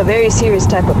father is a very serious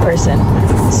type of person.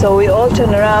 So we all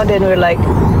turn around and we're like,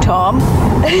 Tom?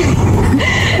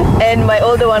 And my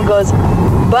older one goes,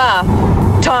 Bah,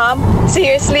 Tom,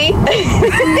 seriously?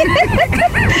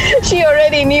 She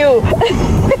already knew.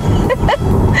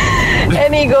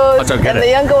 And he goes, and the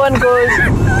younger one goes,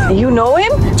 you know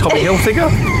him? Tommy Hilfiger?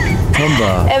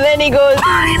 Tomba. And then he goes,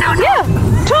 yeah,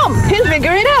 Tom, he'll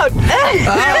figure it out.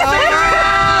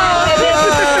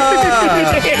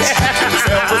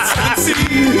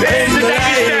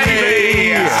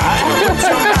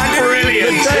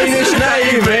 Brilliant. Danish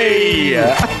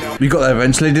Navy. We got there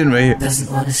eventually, didn't we? Doesn't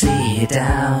want to see you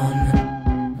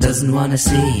down. Doesn't want to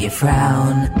see you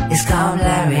frown. It's Calm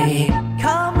Larry.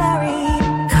 Calm Larry.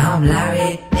 Calm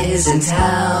Larry is in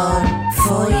town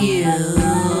for you.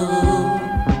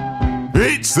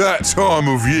 It's that time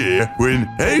of year when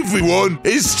everyone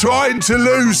is trying to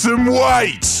lose some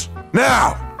weight.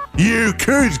 Now, you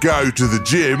could go to the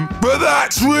gym, but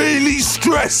that's really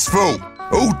stressful.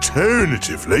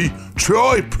 Alternatively,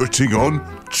 try putting on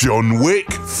John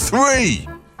Wick 3.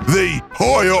 The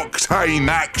high-octane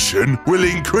action will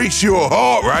increase your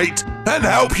heart rate and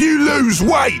help you lose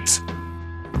weight.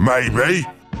 Maybe.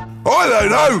 I don't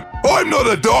know. I'm not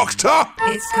a doctor.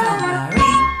 It's Calm Larry.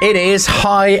 It is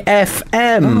High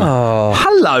FM. Oh.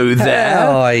 Hello there.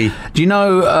 Hi. Do you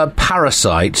know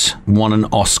Parasite won an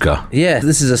Oscar? Yeah,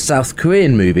 this is a South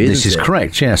Korean movie, This is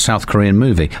correct, yeah, South Korean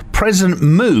movie. President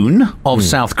Moon of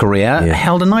South Korea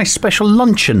held a nice special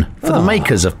luncheon for the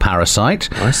makers of Parasite.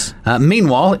 Nice.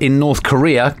 Meanwhile, in North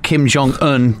Korea, Kim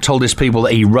Jong-un told his people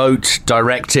that he wrote,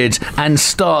 directed and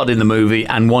starred in the movie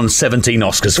and won 17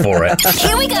 Oscars for it.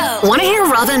 Here we go. Want to hear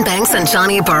Robin Banks and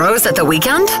Johnny Burrows at the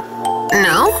weekend?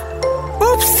 No?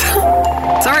 Oops.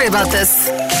 Sorry about this.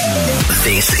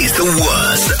 This is the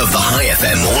worst of the High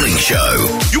FM morning show.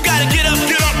 You gotta get up,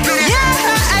 get up, get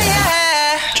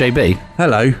up. JB.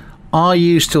 Hello. Are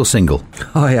you still single?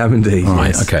 I am indeed. All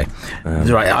right, yes. okay.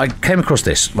 Right, I came across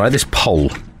this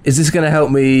poll. Is this going to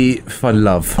help me find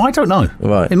love? I don't know.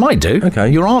 Right. It might do. Okay.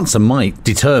 Your answer might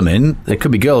determine. There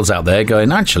could be girls out there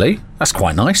going, actually, that's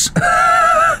quite nice.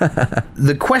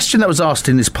 The question that was asked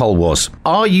in this poll was,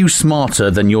 are you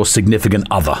smarter than your significant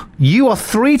other? You are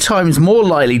 3 times more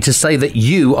likely to say that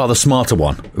you are the smarter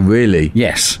one. Really?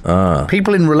 Yes.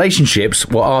 People in relationships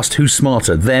were asked who's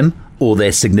smarter, them or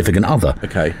their significant other.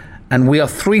 Okay. And we are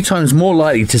 3 times more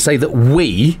likely to say that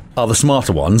we are the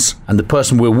smarter ones and the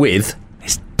person we're with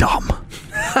is dumb.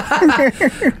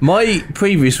 My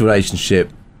previous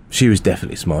relationship, she was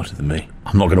definitely smarter than me.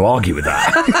 I'm not going to argue with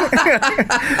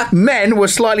that. Men were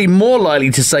slightly more likely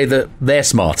to say that they're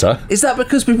smarter. Is that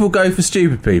because people go for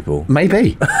stupid people?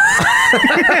 Maybe.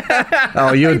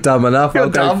 Oh, you're dumb enough.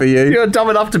 I'll go for you. You're dumb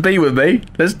enough to be with me.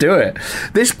 Let's do it.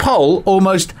 This poll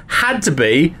almost had to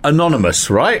be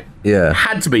anonymous, right? Yeah.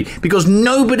 Had to be. Because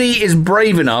nobody is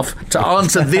brave enough to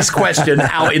answer this question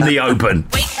out in the open.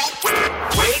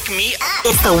 Wake me up.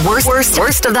 It's the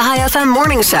worst of the High FM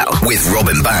morning show. With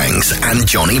Robin Banks and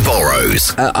Johnny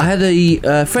Borrows. I had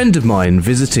a friend of mine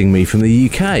visiting me from the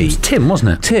UK. Tim,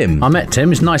 wasn't it? Tim. I met Tim.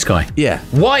 He's a nice guy. Yeah.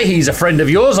 Why he's a friend of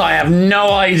yours, I have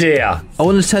no idea. I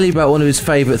want to tell you about one of his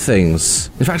favourite things.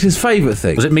 In fact, his favourite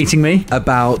thing. Was it meeting me?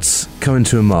 About coming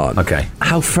to Oman. Okay.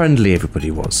 How friendly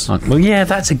everybody was. Well, yeah,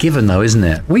 that's a given though, isn't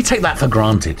it? We take that for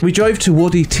granted. We drove to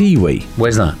Wadi Tiwi.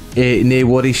 Where's that? Near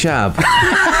Wadi Shab.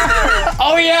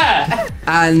 Oh, yeah!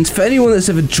 And for anyone that's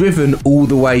ever driven all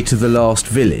the way to the last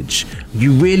village,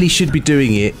 you really should be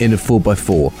doing it in a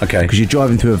 4x4. Okay. Because you're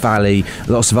driving through a valley,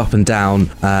 lots of up and down,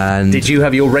 and... Did you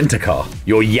have your rent-a-car?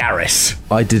 Your Yaris?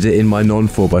 I did it in my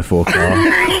non-4x4 car.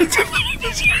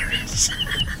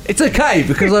 It's okay,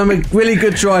 because I'm a really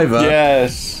good driver.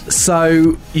 Yes.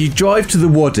 So, you drive to the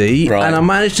Wadi, and I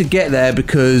managed to get there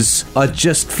because I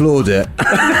just floored it.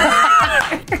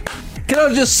 Can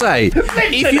I just say,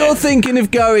 if you're thinking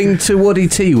of going to Wadi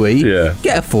Tiwi,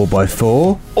 get a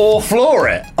 4x4. Or floor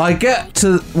it. I get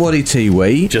to Wadi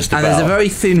Tiwi, and there's a very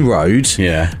thin road.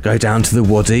 Yeah. Go down to the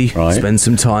Wadi, spend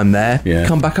some time there,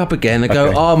 come back up again and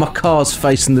go, oh, my car's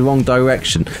facing the wrong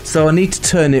direction, so I need to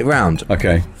turn it round.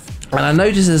 Okay. And I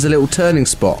noticed there's a little turning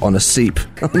spot on a steep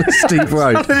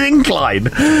road. An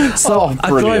incline. So I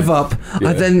drive up,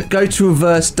 I then go to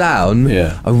reverse down.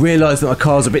 I realise that my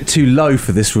car's a bit too low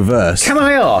for this reverse. Can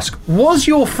I ask, was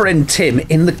your friend Tim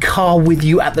in the car with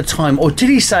you at the time, or did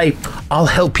he say, I'll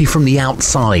help you from the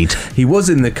outside? He was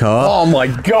in the car. Oh my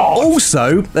God.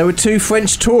 Also, there were 2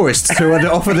 French tourists who I'd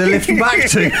offered a lift back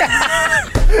to.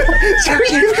 So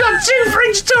you've got 2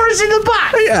 French tourists in the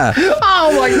back? Yeah.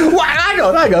 Oh my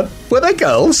God. Hang on. Were they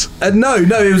girls? No,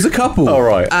 it was a couple. All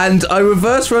right. And I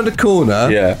reversed round a corner.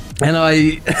 Yeah. And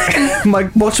my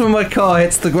bottom of my car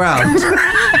hits the ground.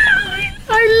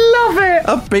 I love it.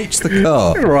 I beached the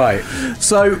car. Right.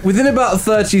 So within about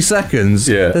 30 seconds,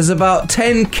 there's about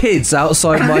 10 kids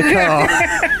outside my car,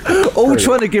 all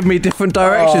trying to give me different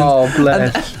directions. Oh,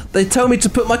 bless. And they tell me to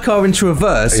put my car into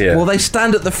reverse. Well, they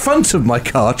stand at the front of my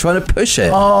car trying to push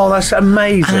it. Oh, that's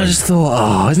amazing. And I just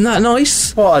thought, isn't that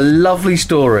nice? What a lovely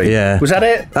story. Yeah. Was that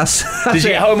it? That's Did you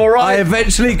get home all right? I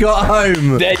eventually got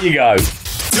home. There you go.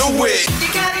 Do it.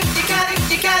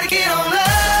 You gotta get on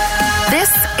up. This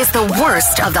is the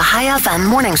worst of the High FM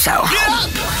morning show.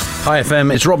 Hi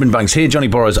FM, it's Robin Banks here, Johnny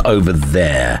Borrows over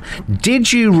there.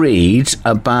 Did you read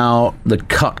about the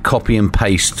cut, copy and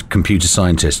paste computer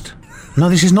scientist? No,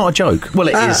 this is not a joke. Well,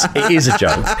 it is. It is a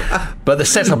joke. But the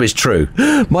setup is true.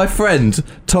 My friend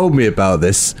told me about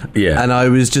this, and I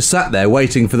was just sat there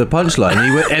waiting for the punchline,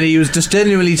 and he was just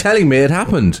genuinely telling me it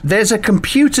happened. There's a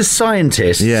computer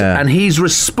scientist, and he's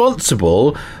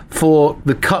responsible for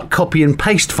the cut, copy and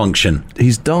paste function.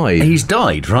 He's died. He's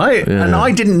died, right? Yeah. And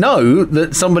I didn't know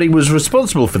that somebody was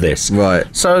responsible for this. Right.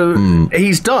 So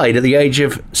he's died at the age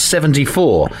of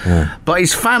 74. Yeah. But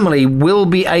his family will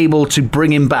be able to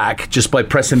bring him back just by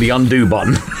pressing the undo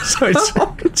button. So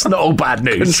it's not all bad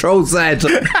news. Control Z.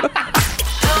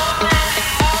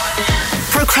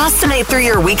 Procrastinate through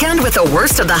your weekend with the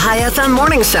worst of the High FM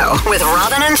morning show with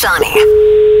Robin and Johnny.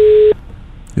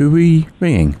 Who are we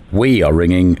ringing? We are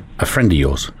ringing a friend of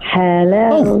yours. Hello.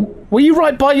 Oh, were you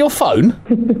right by your phone?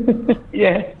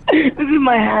 Yeah, this is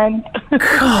my hand.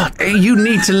 God, you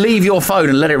need to leave your phone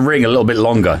and let it ring a little bit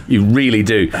longer. You really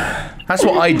do. That's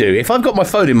what I do. If I've got my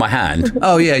phone in my hand...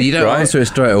 Oh, yeah, you don't answer it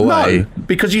straight away. No,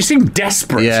 because you seem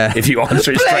desperate if you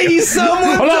answer it straight away. Please,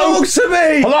 someone talk to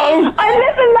me! Hello?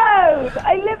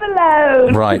 I live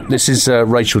alone. Right, this is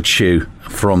Rachel Chew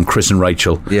from Chris and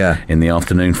Rachel in the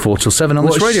afternoon, 4 till 7 on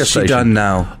this radio station. What's she done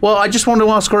now? Well, I just want to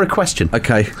ask her a question.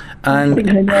 Okay.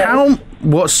 And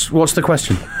what's the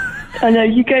question? I know,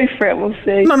 you go for it, we'll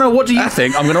see. No, what do you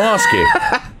think? I'm going to ask you.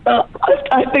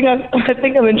 I think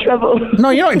I'm in trouble. No,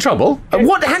 you're not in trouble.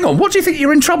 What? Hang on, what do you think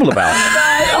you're in trouble about?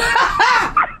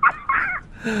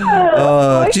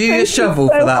 Do you need a shovel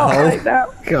for that hole? Right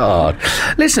God.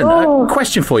 Listen, a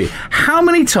question for you. How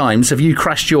many times have you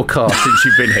crashed your car since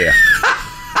you've been here?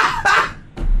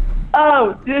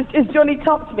 Oh, is Johnny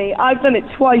topped me? I've done it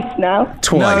twice now.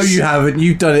 Twice? No, you haven't.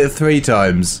 You've done it 3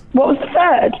 times. What was the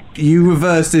third? You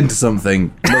reversed into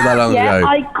something not that long ago.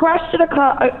 I crashed in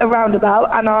a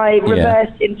roundabout and I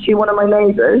reversed into one of my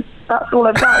neighbours. That's all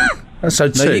I've done. So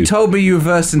 2. No, you told me you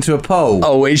reversed into a pole.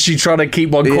 Oh, is she trying to keep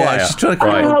one quiet? Yeah, she's trying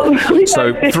to keep Right.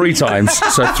 So 3 times.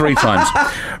 So 3 times.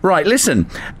 Right, listen.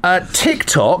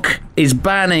 TikTok is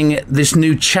banning this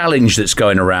new challenge that's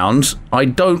going around. I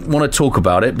don't want to talk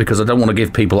about it because I don't want to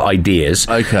give people ideas.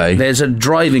 Okay. There's a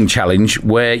driving challenge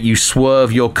where you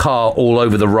swerve your car all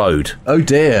over the road. Oh,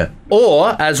 dear.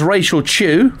 Or, as Rachel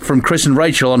Chew from Chris and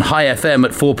Rachel on High FM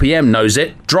at 4 p.m. knows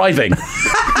it, driving. 1,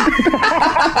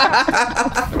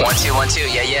 2, 1, 2,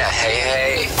 yeah,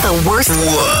 hey. The worst of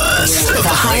the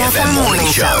High FM morning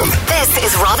show. This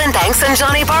is Robin Banks and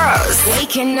Johnny Borrows.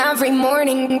 Waking every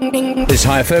morning. This is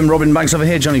High FM, Robin Banks over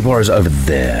here, Johnny Borrows over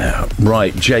there.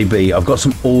 Right, JB, I've got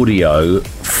some audio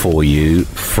for you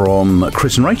from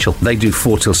Chris and Rachel. They do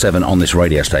 4 till 7 on this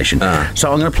radio station.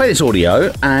 So I'm going to play this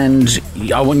audio and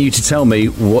I want you to tell me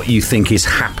what you think is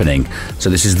happening. So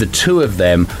this is the 2 of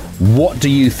them. What do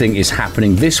you think is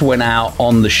happening? This went out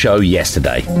on the show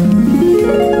yesterday.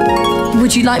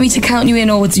 Would you like me to count you in,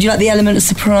 or would you like the element of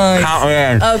surprise? Count me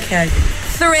in. Okay.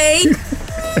 3,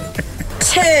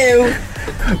 2.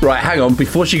 Right, hang on.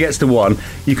 Before she gets to 1,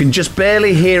 you can just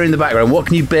barely hear in the background. What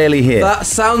can you barely hear? That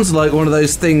sounds like one of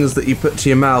those things that you put to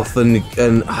your mouth and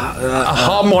a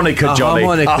harmonica, Johnny.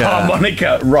 A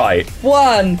harmonica, right.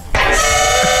 1.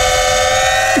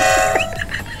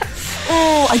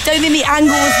 I don't think the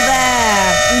angle was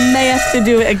there. We may have to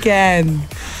do it again.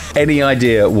 Any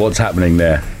idea what's happening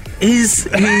there? Is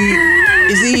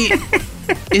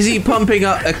he pumping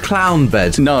up a clown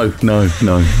bed? No. In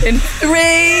 3.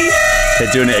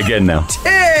 They're doing it again now.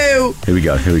 2. Here we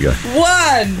go.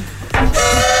 1.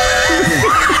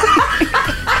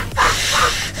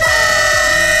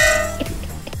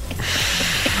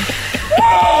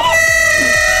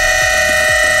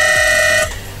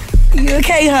 You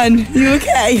okay, hun? You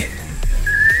okay?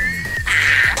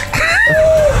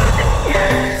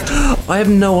 I have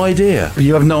no idea.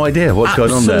 You have no idea what's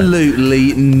going on there?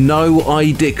 Absolutely no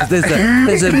idea. Because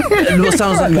there's a what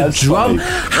sounds like a drum.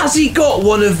 Has he got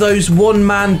one of those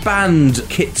one-man band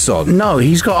kits on? No,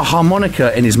 he's got a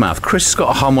harmonica in his mouth. Chris has got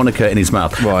a harmonica in his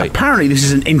mouth. Right. Apparently, this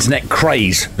is an internet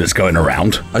craze that's going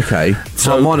around. Okay.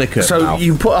 Harmonica. So mouth.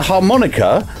 you put a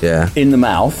harmonica in the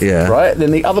mouth, right?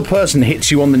 Then the other person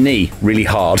hits you on the knee really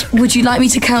hard. Would you like me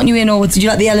to count you in, or would you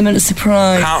like the element of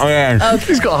surprise? Count me in. Okay.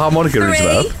 He's got a harmonica in his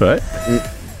mouth, right?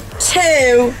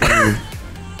 2.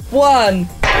 1.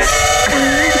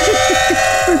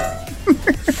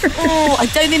 Oh, I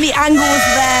don't think the angle was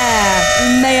there. We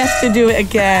may have to do it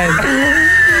again.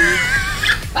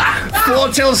 4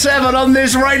 till 7 on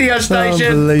this radio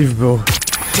station. Unbelievable.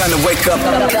 Time to wake up.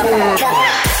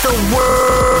 The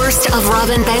worst of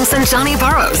Robin Banks and Johnny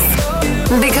Burrows.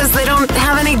 Because they don't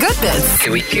have any good bits.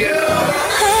 Here we go.